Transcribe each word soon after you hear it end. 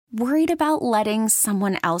Worried about letting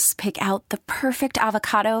someone else pick out the perfect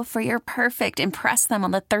avocado for your perfect impress them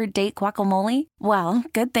on the third date guacamole? Well,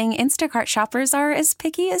 good thing Instacart shoppers are as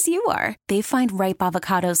picky as you are. They find ripe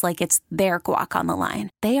avocados like it's their guac on the line.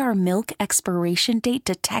 They are milk expiration date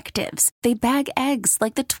detectives. They bag eggs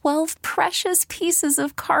like the 12 precious pieces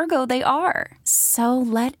of cargo they are. So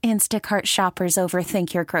let Instacart shoppers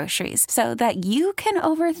overthink your groceries so that you can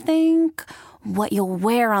overthink what you'll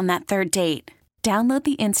wear on that third date. Download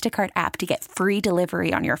the Instacart app to get free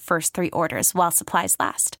delivery on your first 3 orders while supplies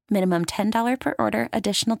last. Minimum $10 per order.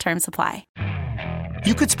 Additional terms apply.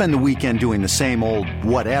 You could spend the weekend doing the same old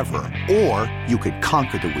whatever, or you could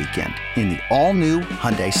conquer the weekend in the all-new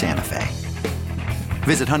Hyundai Santa Fe.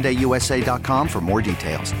 Visit HyundaiUSA.com for more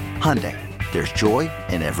details. Hyundai, there's joy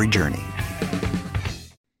in every journey.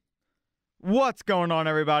 What's going on,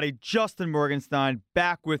 everybody? Justin Morganstein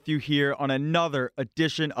back with you here on another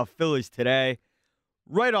edition of Phillies Today.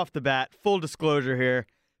 Right off the bat, full disclosure here,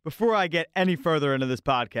 before I get any further into this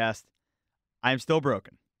podcast, I am still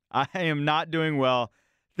broken. I am not doing well.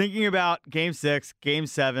 Thinking about Game 6, Game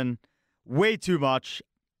 7, way too much.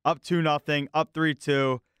 Up 2-0, up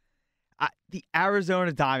 3-2. The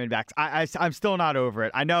Arizona Diamondbacks, I'm still not over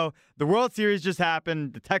it. I know the World Series just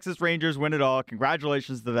happened. The Texas Rangers win it all.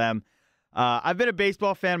 Congratulations to them. I've been a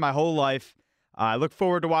baseball fan my whole life. I look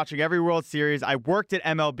forward to watching every World Series. I worked at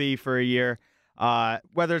MLB for a year.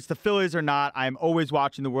 Whether it's the Phillies or not, I'm always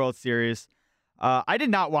watching the World Series. I did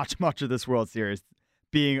not watch much of this World Series,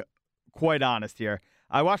 being quite honest here.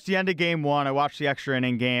 I watched the end of Game 1. I watched the extra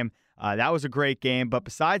inning game. That was a great game. But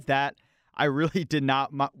besides that, I really did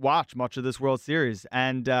not watch much of this World Series.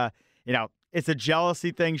 And, it's a jealousy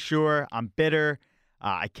thing, sure. I'm bitter.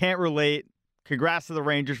 I can't relate. Congrats to the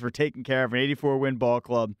Rangers for taking care of an 84-win ball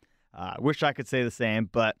club. I wish I could say the same,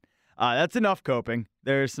 but that's enough coping.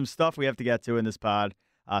 There's some stuff we have to get to in this pod.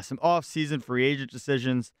 Some off-season free agent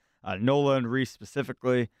decisions, Nola and Reese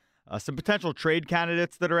specifically. Some potential trade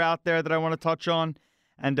candidates that are out there that I want to touch on.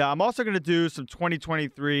 And I'm also going to do some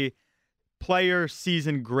 2023 player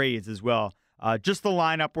season grades as well. Just the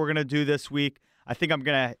lineup we're going to do this week. I think I'm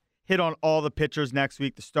going to hit on all the pitchers next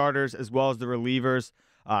week, the starters as well as the relievers.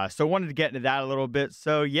 So I wanted to get into that a little bit.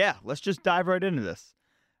 So, yeah, let's just dive right into this.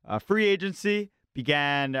 Free agency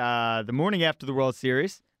began the morning after the World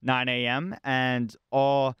Series, 9 a.m., and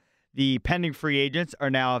all the pending free agents are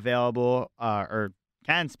now available or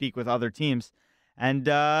can speak with other teams. And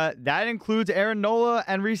that includes Aaron Nola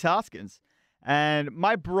and Rhys Hoskins. And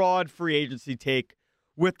my broad free agency take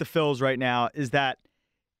with the Phils right now is that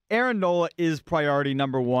Aaron Nola is priority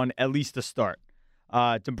number one, at least to start.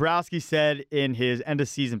 Dombrowski said in his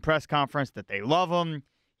end-of-season press conference that they love him.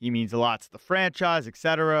 He means a lot to the franchise,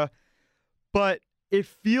 etc. But it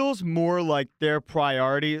feels more like their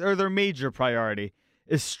priority, or their major priority,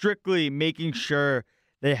 is strictly making sure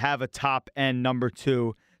they have a top-end number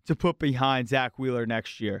 2 to put behind Zach Wheeler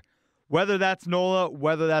next year. Whether that's Nola,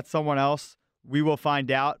 whether that's someone else, we will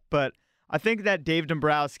find out. But I think that Dave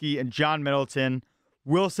Dombrowski and John Middleton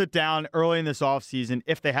will sit down early in this offseason,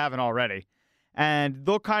 if they haven't already, and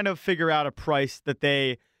they'll kind of figure out a price that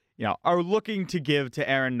they are looking to give to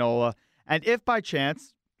Aaron Nola. And if by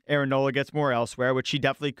chance Aaron Nola gets more elsewhere, which he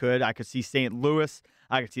definitely could, I could see St. Louis,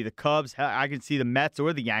 I could see the Cubs, I could see the Mets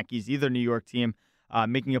or the Yankees, either New York team,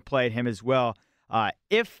 making a play at him as well.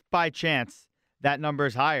 If by chance that number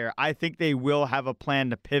is higher, I think they will have a plan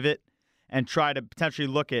to pivot and try to potentially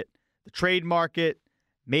look at the trade market,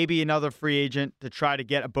 maybe another free agent to try to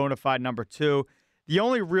get a bona fide number 2. The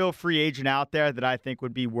only real free agent out there that I think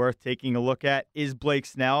would be worth taking a look at is Blake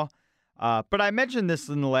Snell. But I mentioned this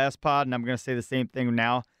in the last pod, and I'm going to say the same thing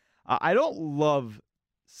now. I don't love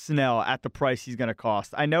Snell at the price he's going to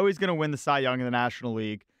cost. I know he's going to win the Cy Young in the National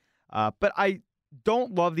League, but I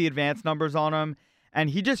don't love the advanced numbers on him,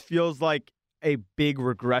 and he just feels like a big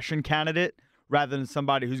regression candidate rather than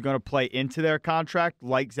somebody who's going to play into their contract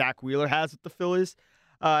like Zach Wheeler has with the Phillies.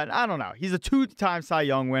 And I don't know. He's a 2-time Cy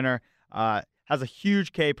Young winner. Has a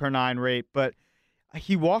huge K per 9 rate, but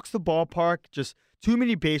he walks the ballpark, just too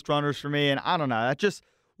many base runners for me, and I don't know. That just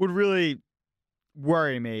would really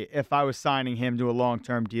worry me if I was signing him to a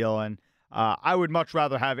long-term deal, and I would much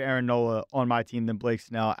rather have Aaron Nola on my team than Blake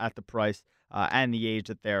Snell at the price and the age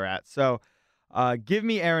that they're at. So give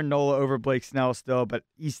me Aaron Nola over Blake Snell still, but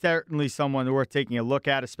he's certainly someone worth taking a look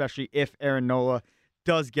at, especially if Aaron Nola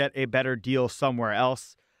does get a better deal somewhere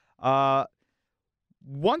else.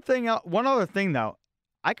 One other thing, though,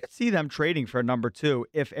 I could see them trading for a number 2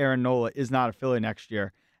 if Aaron Nola is not a Philly next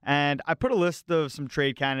year. And I put a list of some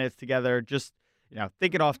trade candidates together, just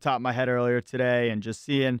thinking off the top of my head earlier today and just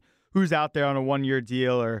seeing who's out there on a 1-year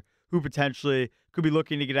deal or who potentially could be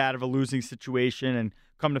looking to get out of a losing situation and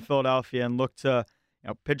come to Philadelphia and look to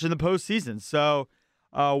pitch in the postseason. So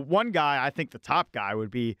one guy, I think the top guy,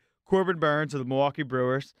 would be Corbin Burnes of the Milwaukee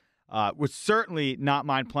Brewers. Would certainly not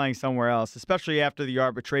mind playing somewhere else, especially after the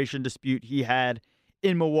arbitration dispute he had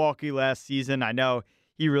in Milwaukee last season. I know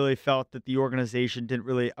he really felt that the organization didn't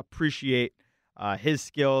really appreciate his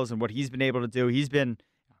skills and what he's been able to do. He's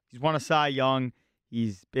won a Cy Young.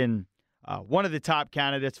 He's been one of the top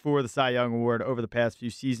candidates for the Cy Young Award over the past few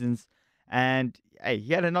seasons. And hey,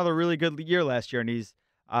 he had another really good year last year, and he's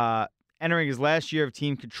entering his last year of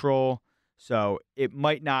team control. So it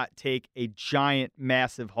might not take a giant,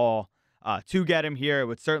 massive haul to get him here. It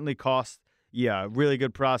would certainly cost a really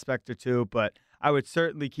good prospect or two, but I would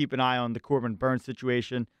certainly keep an eye on the Corbin Burnes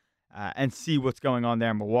situation and see what's going on there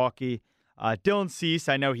in Milwaukee. Dylan Cease,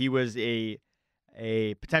 I know he was a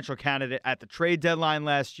potential candidate at the trade deadline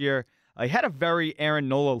last year. He had a very Aaron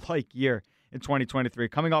Nola-like year in 2023,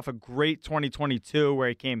 coming off a great 2022 where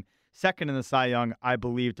he came second in the Cy Young, I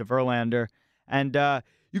believe, to Verlander. And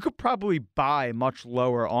you could probably buy much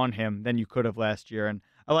lower on him than you could have last year. And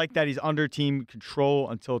I like that he's under team control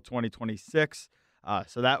until 2026.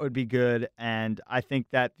 So that would be good. And I think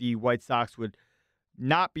that the White Sox would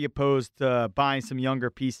not be opposed to buying some younger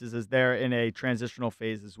pieces as they're in a transitional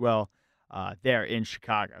phase as well there in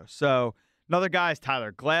Chicago. So another guy is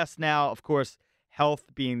Tyler Glass now. Of course, health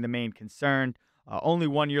being the main concern. Only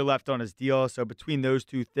 1 year left on his deal. So between those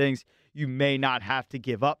two things, you may not have to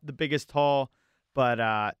give up the biggest haul.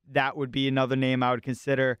 But that would be another name I would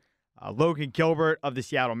consider. Logan Gilbert of the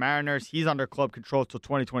Seattle Mariners. He's under club control till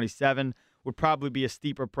 2027. Would probably be a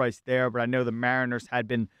steeper price there, but I know the Mariners had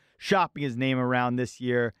been shopping his name around this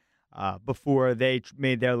year before they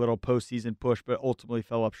made their little postseason push, but ultimately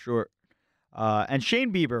fell up short. And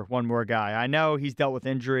Shane Bieber, one more guy. I know he's dealt with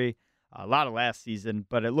injury a lot of last season,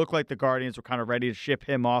 but it looked like the Guardians were kind of ready to ship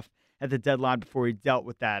him off at the deadline before he dealt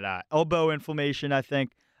with that elbow inflammation, I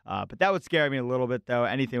think. But that would scare me a little bit, though.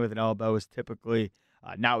 Anything with an elbow is typically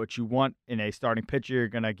not what you want in a starting pitcher you're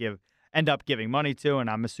going to end up giving money to, and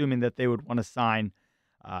I'm assuming that they would want to sign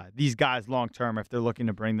these guys long-term if they're looking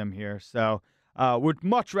to bring them here. So would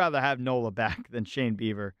much rather have Nola back than Shane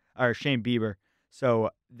Bieber. So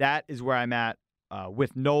that is where I'm at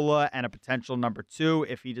with Nola and a potential number 2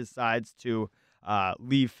 if he decides to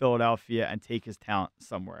leave Philadelphia and take his talent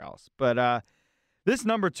somewhere else. But this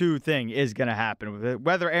number 2 thing is going to happen,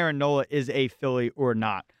 whether Aaron Nola is a Philly or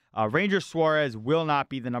not. Ranger Suarez will not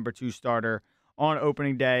be the number 2 starter on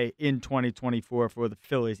opening day in 2024 for the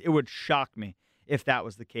Phillies. It would shock me if that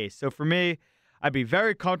was the case. So for me, I'd be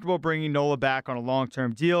very comfortable bringing Nola back on a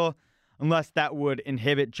long-term deal unless that would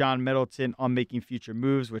inhibit John Middleton on making future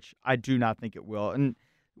moves, which I do not think it will. And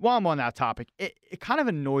while I'm on that topic, it kind of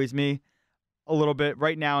annoys me a little bit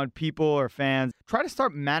right now, and people or fans try to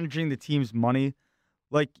start managing the team's money.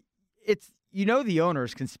 Like, it's, the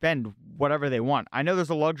owners can spend whatever they want. I know there's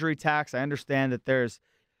a luxury tax. I understand that there's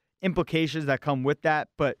implications that come with that,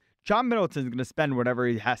 but John Middleton's going to spend whatever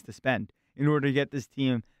he has to spend in order to get this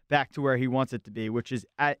team back to where he wants it to be, which is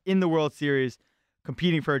in the World Series,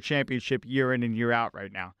 competing for a championship year in and year out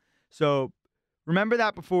right now. So remember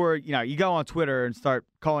that before, you go on Twitter and start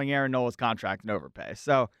calling Aaron Nola's contract an overpay.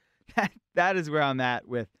 So that is where I'm at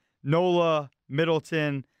with Nola,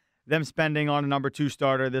 Middleton, them spending on a number 2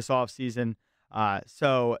 starter this offseason.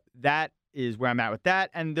 So that is where I'm at with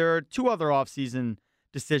that. And there are 2 other offseason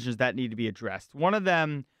decisions that need to be addressed. One of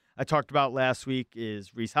them I talked about last week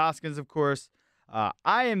is Rhys Hoskins, of course.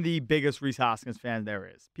 I am the biggest Rhys Hoskins fan there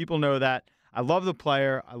is. People know that. I love the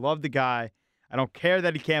player. I love the guy. I don't care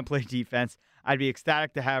that he can't play defense. I'd be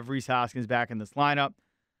ecstatic to have Rhys Hoskins back in this lineup.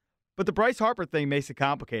 But the Bryce Harper thing makes it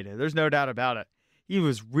complicated. There's no doubt about it. He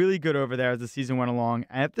was really good over there as the season went along.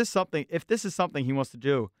 And if this is something he wants to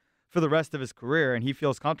do for the rest of his career and he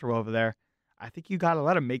feels comfortable over there, I think you got to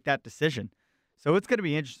let him make that decision. So it's going to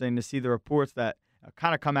be interesting to see the reports that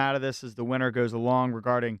kind of come out of this as the winter goes along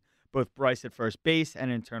regarding both Bryce at first base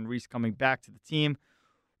and in turn Rhys coming back to the team,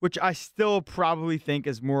 which I still probably think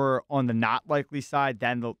is more on the not likely side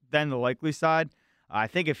than the likely side. I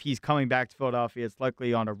think if he's coming back to Philadelphia, it's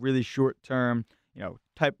likely on a really short term,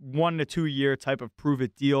 type 1 to 2 year type of prove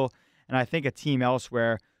it deal. And I think a team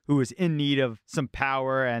elsewhere who is in need of some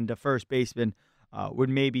power and a first baseman would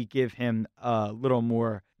maybe give him a little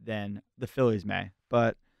more than the Phillies may.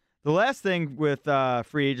 But the last thing with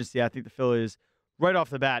free agency, I think the Phillies right off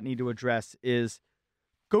the bat need to address is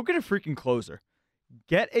go get a freaking closer.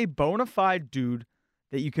 Get a bona fide dude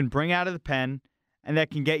that you can bring out of the pen and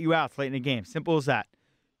that can get you out late in the game. Simple as that.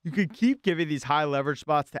 You could keep giving these high leverage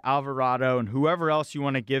spots to Alvarado and whoever else you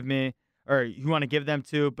want to give me or you want to give them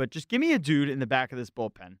to, but just give me a dude in the back of this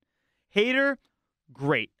bullpen. Hader,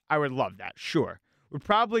 great. I would love that, sure. Would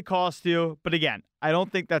probably cost you, but again, I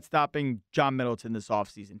don't think that's stopping John Middleton this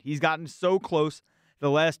offseason. He's gotten so close the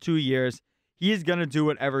last 2 years. He is going to do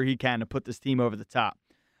whatever he can to put this team over the top.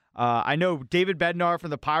 I know David Bednar from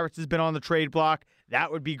the Pirates has been on the trade block.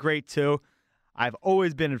 That would be great too. I've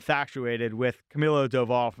always been infatuated with Camilo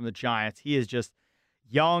Doval from the Giants. He is just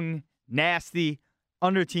young, nasty,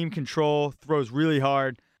 under team control, throws really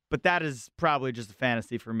hard. But that is probably just a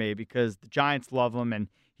fantasy for me because the Giants love him and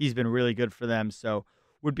he's been really good for them. So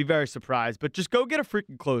would be very surprised. But just go get a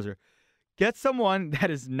freaking closer. Get someone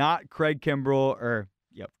that is not Craig Kimbrell or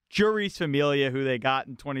Juris Familia, who they got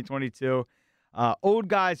in 2022. Old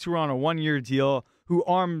guys who are on a one-year deal, who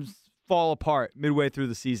arms fall apart midway through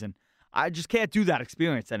the season. I just can't do that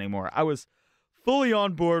experience anymore. I was fully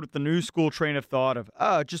on board with the new school train of thought of,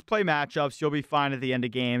 just play matchups. You'll be fine at the end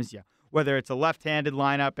of games. Yeah, whether it's a left-handed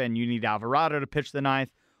lineup and you need Alvarado to pitch the ninth,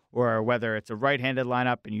 or whether it's a right-handed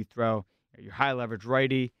lineup and you throw your high-leverage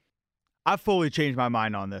righty. I've fully changed my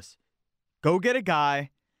mind on this. Go get a guy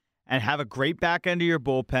and have a great back end of your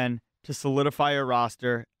bullpen to solidify your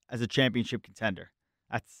roster as a championship contender.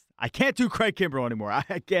 I can't do Craig Kimbrell anymore.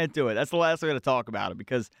 I can't do it. That's the last I'm going to talk about it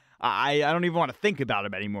because I don't even want to think about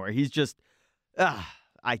him anymore. He's just,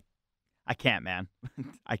 I can't, man.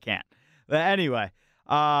 I can't. But anyway,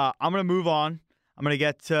 I'm going to move on. I'm going to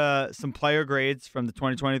get to some player grades from the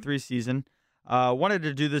 2023 season. Wanted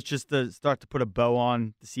to do this just to start to put a bow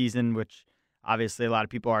on the season, which obviously a lot of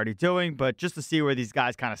people are already doing, but just to see where these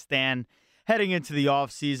guys kind of stand heading into the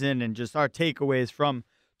offseason and just our takeaways from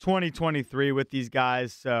 2023 with these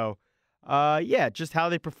guys. So, just how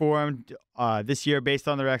they performed this year based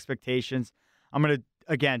on their expectations. I'm going to,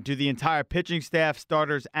 again, do the entire pitching staff,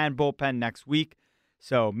 starters, and bullpen next week.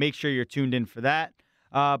 So make sure you're tuned in for that.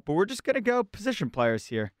 But we're just going to go position players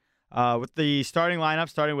here with the starting lineup,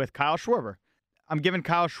 starting with Kyle Schwarber. I'm giving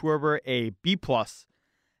Kyle Schwarber a B+.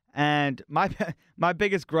 And my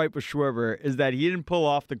biggest gripe with Schwarber is that he didn't pull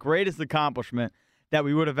off the greatest accomplishment that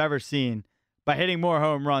we would have ever seen by hitting more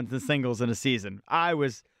home runs than singles in a season. I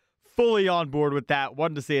was fully on board with that,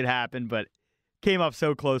 wanted to see it happen, but came up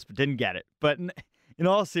so close but didn't get it. But in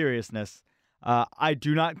all seriousness, I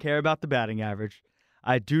do not care about the batting average.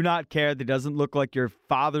 I do not care that he doesn't look like your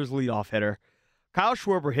father's leadoff hitter. Kyle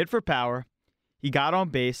Schwarber hit for power. He got on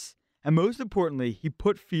base. And most importantly, he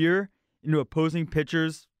put fear into opposing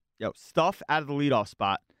pitchers' stuff out of the leadoff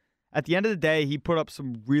spot. At the end of the day, he put up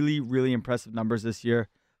some really, really impressive numbers this year.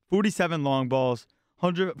 47 long balls,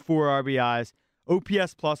 104 RBIs,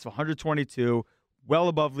 OPS plus of 122, well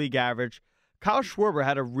above league average. Kyle Schwarber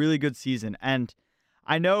had a really good season, and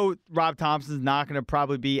I know Rob Thompson's not going to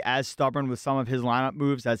probably be as stubborn with some of his lineup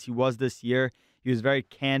moves as he was this year. He was very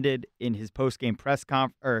candid in his post-game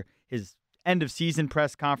his end-of-season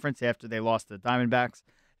press conference after they lost to the Diamondbacks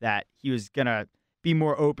that he was going to be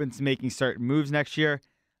more open to making certain moves next year.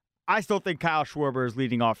 I still think Kyle Schwarber is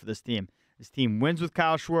leading off for this team. This team wins with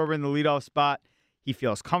Kyle Schwarber in the leadoff spot. He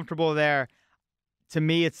feels comfortable there. To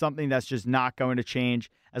me, it's something that's just not going to change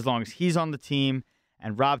as long as he's on the team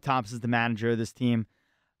and Rob Thompson's the manager of this team.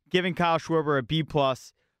 Giving Kyle Schwarber a B+.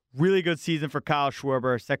 Really good season for Kyle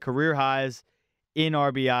Schwarber. Set career highs in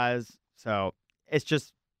RBIs. So it's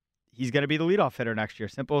just, he's going to be the leadoff hitter next year.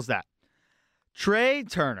 Simple as that. Trey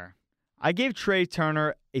Turner. I gave Trey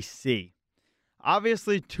Turner a C.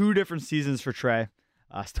 Obviously, 2 different seasons for Trey.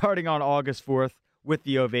 Starting on August 4th with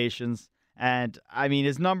the ovations. And, I mean,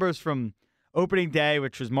 his numbers from opening day,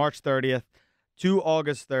 which was March 30th, to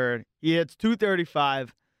August 3rd. He hits .235,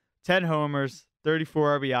 10 homers,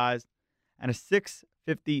 34 RBIs, and a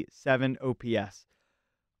 .657 OPS.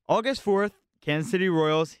 August 4th, Kansas City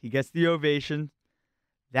Royals, he gets the ovation.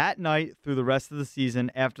 That night through the rest of the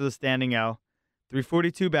season after the standing L,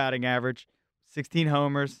 .342 batting average, 16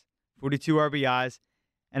 homers, 42 RBIs,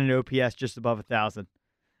 and an OPS just above 1,000.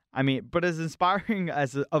 I mean, but as inspiring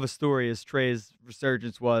of a story as Trey's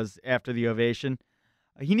resurgence was after the ovation,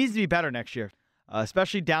 he needs to be better next year,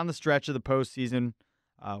 especially down the stretch of the postseason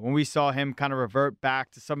when we saw him kind of revert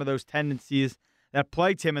back to some of those tendencies that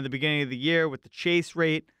plagued him in the beginning of the year with the chase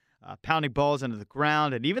rate, pounding balls into the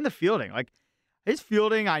ground, and even the fielding. Like, his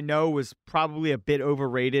fielding, I know, was probably a bit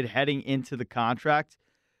overrated heading into the contract,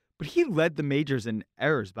 but he led the majors in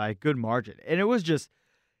errors by a good margin. And it was just,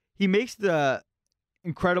 he makes the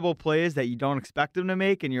incredible plays that you don't expect him to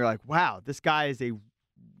make, and you're like, wow, this guy is a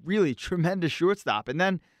really tremendous shortstop. And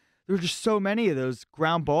then there were just so many of those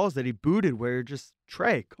ground balls that he booted where you're just,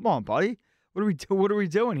 Trey, come on, buddy. What are we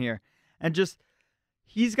doing here? And just,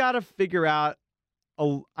 he's got to figure out,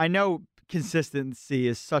 I know consistency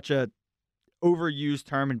is such a overused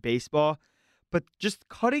term in baseball, but just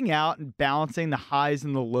cutting out and balancing the highs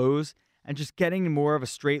and the lows and just getting more of a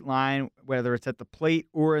straight line, whether it's at the plate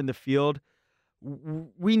or in the field.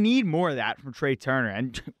 We need more of that from Trey Turner,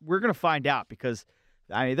 and we're going to find out because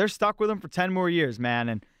they're stuck with him for 10 more years, man,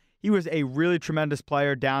 and he was a really tremendous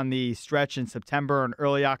player down the stretch in September and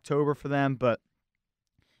early October for them, but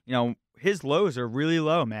his lows are really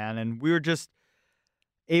low, man, and we were just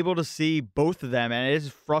able to see both of them, and it is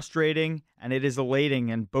frustrating and it is elating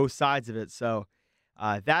in both sides of it. So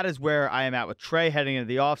that is where I am at with Trey heading into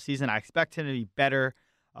the offseason. I expect him to be better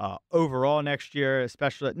overall next year,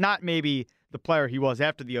 especially not maybe the player he was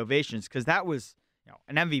after the ovations, because that was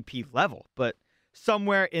an MVP level, but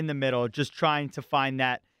somewhere in the middle, just trying to find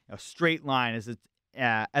that straight line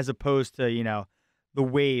as opposed to the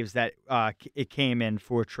waves that it came in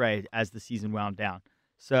for Trey as the season wound down.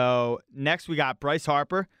 So next we got Bryce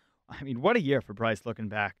Harper. I mean, what a year for Bryce looking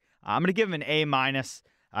back. I'm going to give him an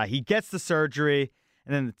A-. He gets the surgery,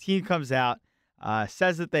 and then the team comes out,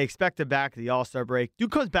 says that they expect him back at the All-Star break.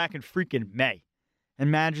 Dude comes back in freaking May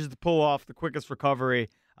and manages to pull off the quickest recovery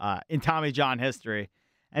in Tommy John history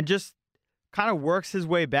and just kind of works his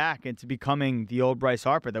way back into becoming the old Bryce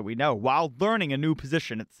Harper that we know while learning a new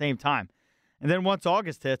position at the same time. And then once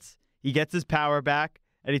August hits, he gets his power back,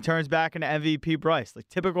 and he turns back into MVP Bryce, like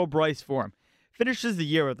typical Bryce form. Finishes the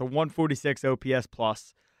year with a 146 OPS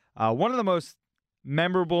plus. One of the most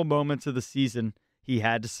memorable moments of the season he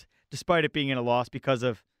had, despite it being in a loss because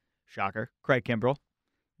of, shocker, Craig Kimbrell.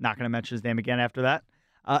 Not going to mention his name again after that.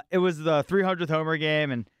 It was the 300th homer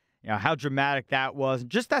game, and how dramatic that was.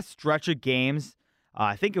 Just that stretch of games,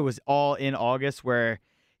 I think it was all in August, where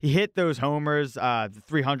he hit those homers, the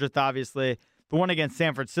 300th obviously, the one against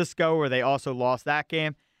San Francisco where they also lost that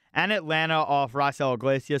game, and Atlanta off Raisel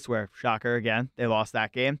Iglesias where, shocker again, they lost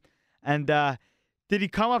that game. And did he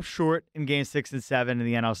come up short in Game 6 and 7 in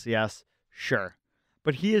the NLCS? Sure.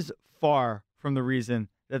 But he is far from the reason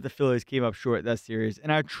that the Phillies came up short that series,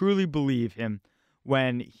 and I truly believe him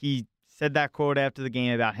when he said that quote after the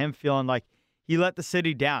game about him feeling like he let the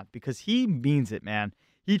city down, because he means it, man.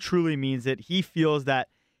 He truly means it. He feels that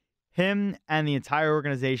him and the entire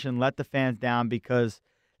organization let the fans down because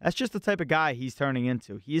that's just the type of guy he's turning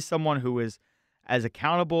into. He's someone who is as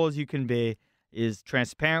accountable as you can be, is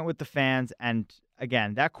transparent with the fans, and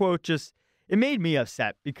again, that quote it made me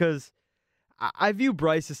upset because I view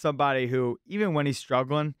Bryce as somebody who, even when he's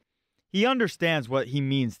struggling, he understands what he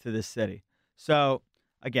means to this city. So,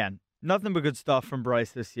 again, nothing but good stuff from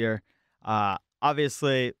Bryce this year.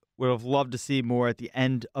 Obviously, would have loved to see more at the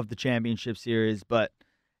end of the championship series, but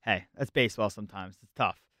hey, that's baseball sometimes. It's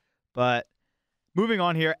tough. But moving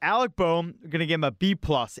on here, Alec Boehm, we're going to give him a B+.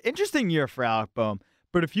 Interesting year for Alec Boehm.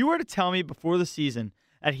 But if you were to tell me before the season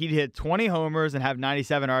that he'd hit 20 homers and have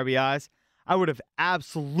 97 RBIs, I would have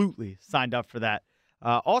absolutely signed up for that.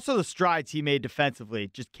 Also, the strides he made defensively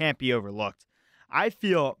just can't be overlooked. I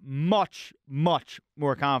feel much, much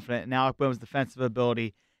more confident in Alec Boehm's defensive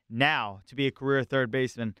ability now to be a career third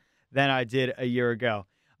baseman than I did a year ago.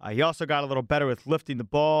 He also got a little better with lifting the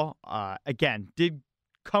ball. Again, did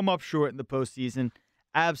come up short in the postseason.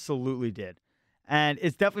 Absolutely did. And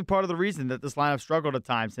it's definitely part of the reason that this lineup struggled at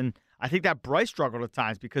times. And I think that Bryce struggled at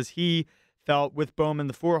times because he felt with Boehm in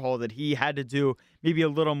the four-hole that he had to do maybe a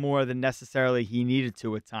little more than necessarily he needed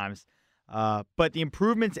to at times. But the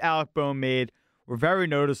improvements Alec Boehm made were very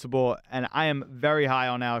noticeable, and I am very high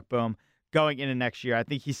on Alec Boehm going into next year. I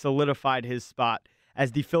think he solidified his spot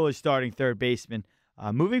as the Phillies starting third baseman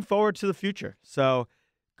moving forward to the future. So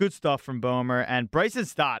good stuff from Boehmer. And Bryson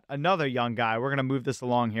Stott, another young guy. We're going to move this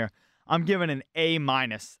along here. I'm giving an A-.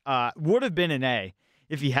 Would have been an A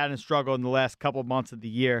if he hadn't struggled in the last couple months of the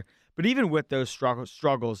year. But even with those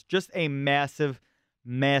struggles, just a massive,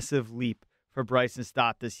 massive leap for Bryson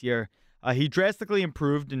Stott this year. He drastically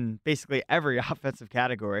improved in basically every offensive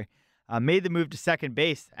category, made the move to second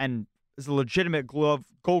base, and is a legitimate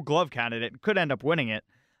Gold Glove candidate and could end up winning it.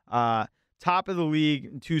 Top of the league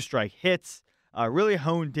in two-strike hits, really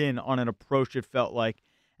honed in on an approach, it felt like.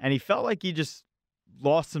 And he felt like he just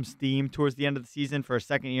lost some steam towards the end of the season for a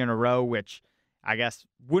second year in a row, which I guess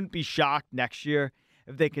wouldn't be shocked next year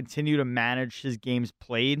if they continue to manage his games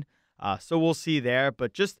played. So we'll see there.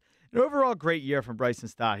 But just an overall great year from Bryson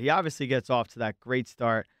Stott. He obviously gets off to that great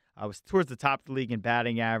start. Was towards the top of the league in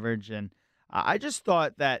batting average. And I just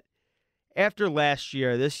thought that after last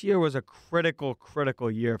year, this year was a critical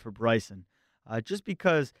year for Bryson. Just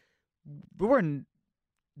because there were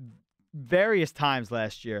various times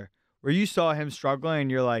last year where you saw him struggling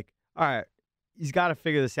and you're like, all right, he's got to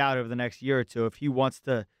figure this out over the next year or two if he wants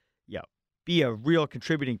to be a real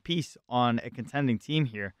contributing piece on a contending team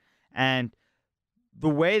here. And the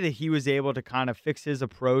way that he was able to kind of fix his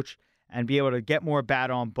approach and be able to get more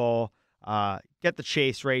bat on ball, get the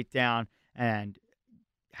chase rate down, and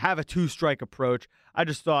have a two-strike approach, I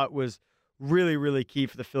just thought was really, really key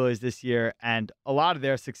for the Phillies this year. And a lot of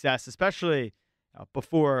their success, especially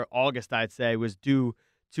before August, I'd say, was due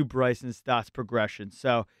to Bryson Stott's progression.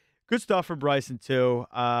 So good stuff for Bryson, too.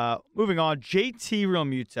 Moving on, JT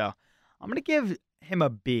Realmuto. I'm going to give him a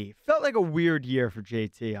B. Felt like a weird year for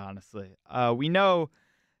JT, honestly. We know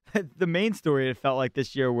the main story it felt like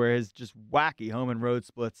this year were his just wacky home and road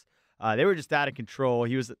splits. They were just out of control.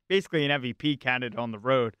 He was basically an MVP candidate on the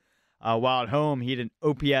road. While at home, he had an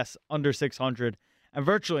OPS under 600 and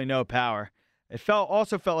virtually no power. It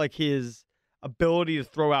also felt like his ability to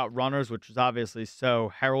throw out runners, which was obviously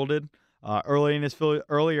so heralded earlier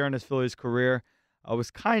in his Phillies career,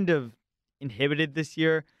 was kind of inhibited this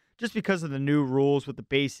year just because of the new rules with the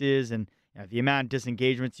bases and the amount of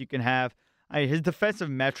disengagements you can have. His defensive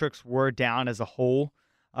metrics were down as a whole,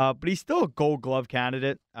 but he's still a Gold Glove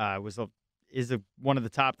candidate. Is one of the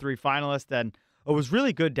top 3 finalists, and was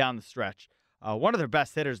really good down the stretch. One of their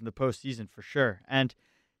best hitters in the postseason for sure. And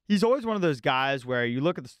he's always one of those guys where you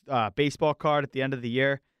look at the baseball card at the end of the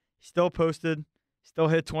year, he still posted, still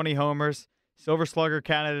hit 20 homers, Silver Slugger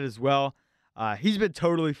candidate as well. He's been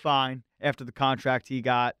totally fine after the contract he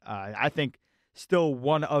got. I think still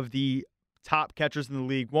one of the top catchers in the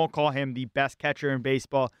league. Won't call him the best catcher in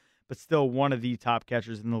baseball, but still one of the top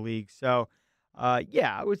catchers in the league. So,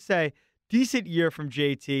 yeah, I would say decent year from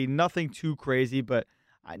JT. Nothing too crazy, but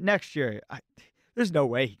next year, there's no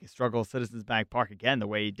way he can struggle at Citizens Bank Park again the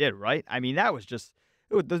way he did, right? I mean, that was just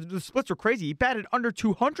the splits were crazy. He batted under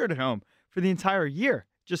 200 at home for the entire year.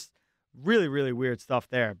 Just really, really weird stuff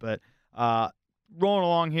there. But rolling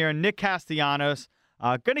along here, Nick Castellanos,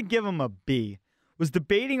 going to give him a B. Was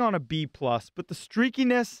debating on a B+, but the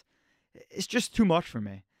streakiness is just too much for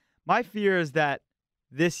me. My fear is that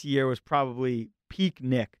this year was probably peak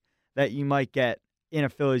Nick that you might get in a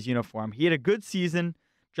Phillies uniform. He had a good season,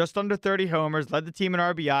 just under 30 homers, led the team in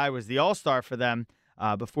RBI, was the all-star for them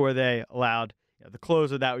before they allowed the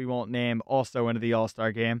closer that we won't name also into the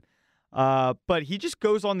all-star game. But he just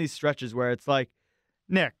goes on these stretches where it's like,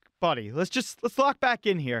 Nick, buddy, let's lock back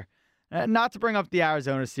in here. Not to bring up the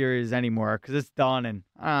Arizona series anymore because it's done and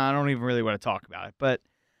I don't even really want to talk about it. But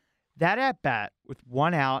that at-bat with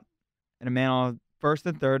one out and a man on first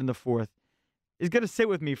and third in the fourth is going to sit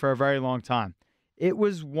with me for a very long time. It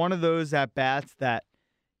was one of those at-bats that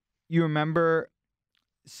you remember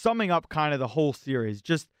summing up kind of the whole series.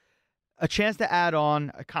 Just a chance to add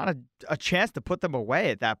on, a chance to put them away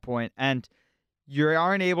at that point. And you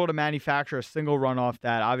aren't able to manufacture a single run off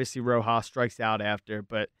that. Obviously, Rojas strikes out after,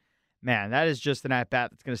 but man, that is just an at-bat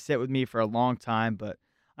that's going to sit with me for a long time. But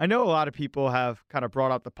I know a lot of people have kind of brought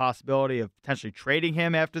up the possibility of potentially trading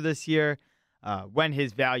him after this year when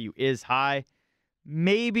his value is high.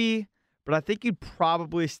 Maybe, but I think you'd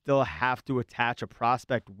probably still have to attach a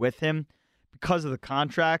prospect with him because of the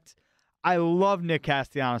contract. I love Nick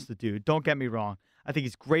Castellanos, the dude. Don't get me wrong. I think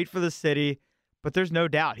he's great for the city, but there's no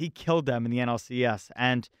doubt he killed them in the NLCS.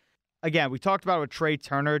 And again, we talked about it with Trey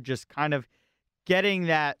Turner, just kind of getting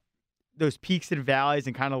those peaks and valleys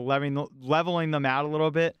and kind of leveling them out a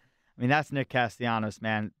little bit. I mean, that's Nick Castellanos,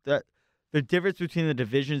 man. The difference between the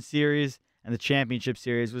division series and the championship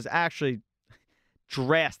series was actually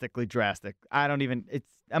drastic.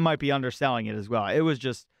 I might be underselling it as well. It was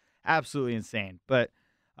just absolutely insane. But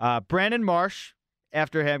Brandon Marsh,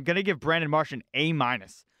 after him, going to give Brandon Marsh an A-.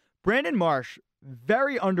 Brandon Marsh,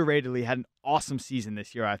 very underratedly, had an awesome season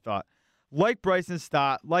this year, I thought. Like Bryson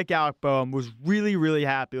Stott, like Alec Boehm, was really, really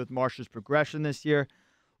happy with Marsh's progression this year.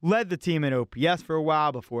 Led the team in OPS for a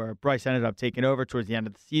while before Bryce ended up taking over towards the end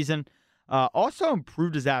of the season. Also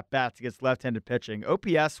improved his at-bats against left-handed pitching.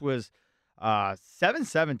 OPS was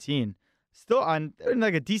 717. Still on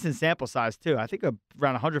like a decent sample size, too. I think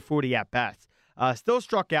around 140 at-bats. Still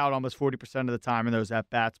struck out almost 40% of the time in those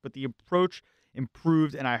at-bats, but the approach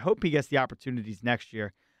improved, and I hope he gets the opportunities next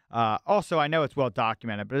year. Also, I know it's well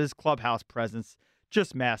documented, but his clubhouse presence,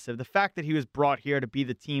 just massive. The fact that he was brought here to be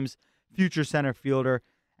the team's future center fielder,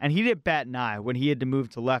 and he didn't bat an eye when he had to move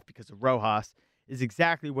to left because of Rojas, is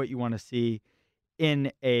exactly what you want to see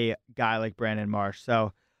in a guy like Brandon Marsh.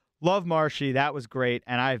 So, love Marshy. That was great,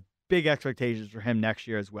 and I have big expectations for him next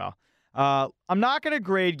year as well. I'm not going to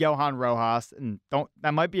grade Johan Rojas, and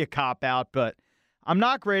that might be a cop-out, but I'm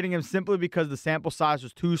not grading him simply because the sample size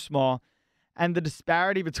was too small. And the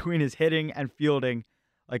disparity between his hitting and fielding,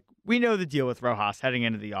 like we know the deal with Rojas heading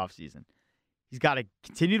into the offseason. He's got to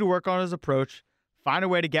continue to work on his approach, find a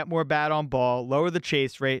way to get more bat on ball, lower the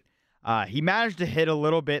chase rate. He managed to hit a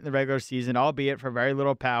little bit in the regular season, albeit for very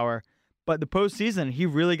little power. But the postseason, he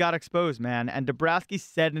really got exposed, man. And Dabrowski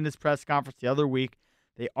said in his press conference the other week,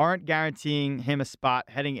 they aren't guaranteeing him a spot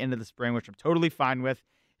heading into the spring, which I'm totally fine with.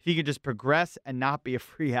 If he could just progress and not be a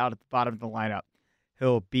free out at the bottom of the lineup,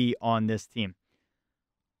 he'll be on this team.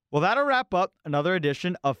 Well, that'll wrap up another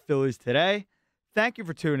edition of Phillies Today. Thank you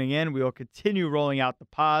for tuning in. We will continue rolling out the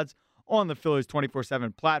pods on the Phillies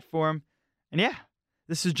 24/7 platform. And yeah,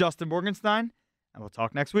 this is Justin Morganstein, and we'll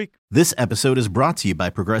talk next week. This episode is brought to you by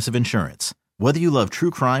Progressive Insurance. Whether you love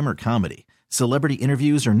true crime or comedy, celebrity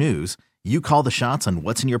interviews or news, you call the shots on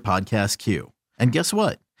what's in your podcast queue. And guess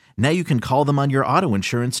what? Now you can call them on your auto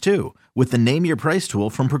insurance too with the Name Your Price tool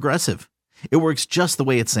from Progressive. It works just the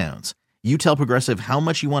way it sounds. You tell Progressive how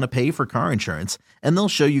much you want to pay for car insurance, and they'll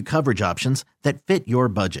show you coverage options that fit your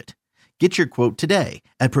budget. Get your quote today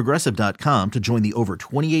at Progressive.com to join the over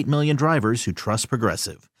 28 million drivers who trust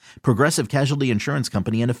Progressive. Progressive Casualty Insurance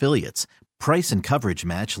Company and Affiliates. Price and coverage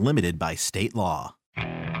match limited by state law.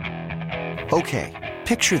 Okay,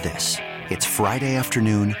 picture this. It's Friday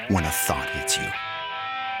afternoon when a thought hits you.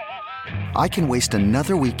 I can waste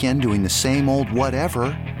another weekend doing the same old whatever,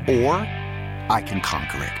 or I can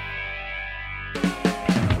conquer it.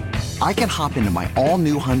 I can hop into my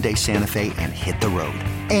all-new Hyundai Santa Fe and hit the road.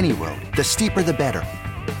 Any road. The steeper, the better.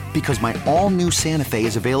 Because my all-new Santa Fe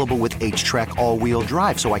is available with H-Track all-wheel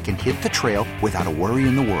drive, so I can hit the trail without a worry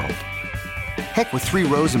in the world. Heck, with 3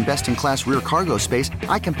 rows and best-in-class rear cargo space,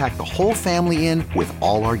 I can pack the whole family in with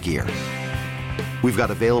all our gear. We've got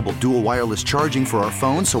available dual wireless charging for our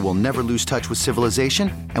phones, so we'll never lose touch with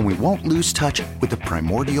civilization, and we won't lose touch with the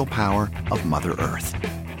primordial power of Mother Earth.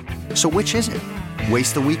 So which is it?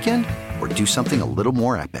 Waste the weekend or do something a little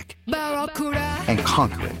more epic? And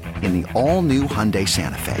conquer it in the all-new Hyundai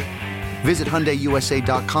Santa Fe. Visit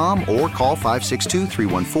HyundaiUSA.com or call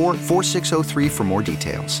 562-314-4603 for more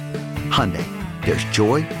details. Hyundai, there's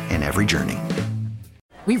joy in every journey.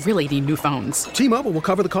 We really need new phones. T-Mobile will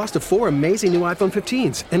cover the cost of 4 amazing new iPhone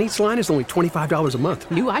 15s, and each line is only $25 a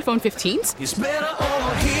month. New iPhone 15s? It's better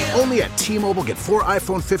over here. Only at T-Mobile, get 4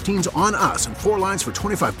 iPhone 15s on us and 4 lines for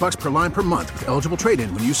 $25 per line per month with eligible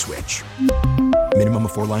trade-in when you switch. Minimum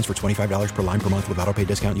of 4 lines for $25 per line per month with autopay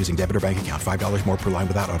discount using debit or bank account. $5 more per line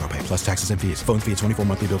without autopay, plus taxes and fees. Phone fee at 24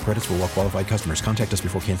 monthly bill credits for well-qualified customers. Contact us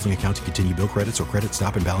before canceling account to continue bill credits or credit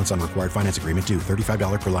stop and balance on required finance agreement due.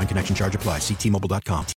 $35 per line connection charge applies. See T-Mobile.com.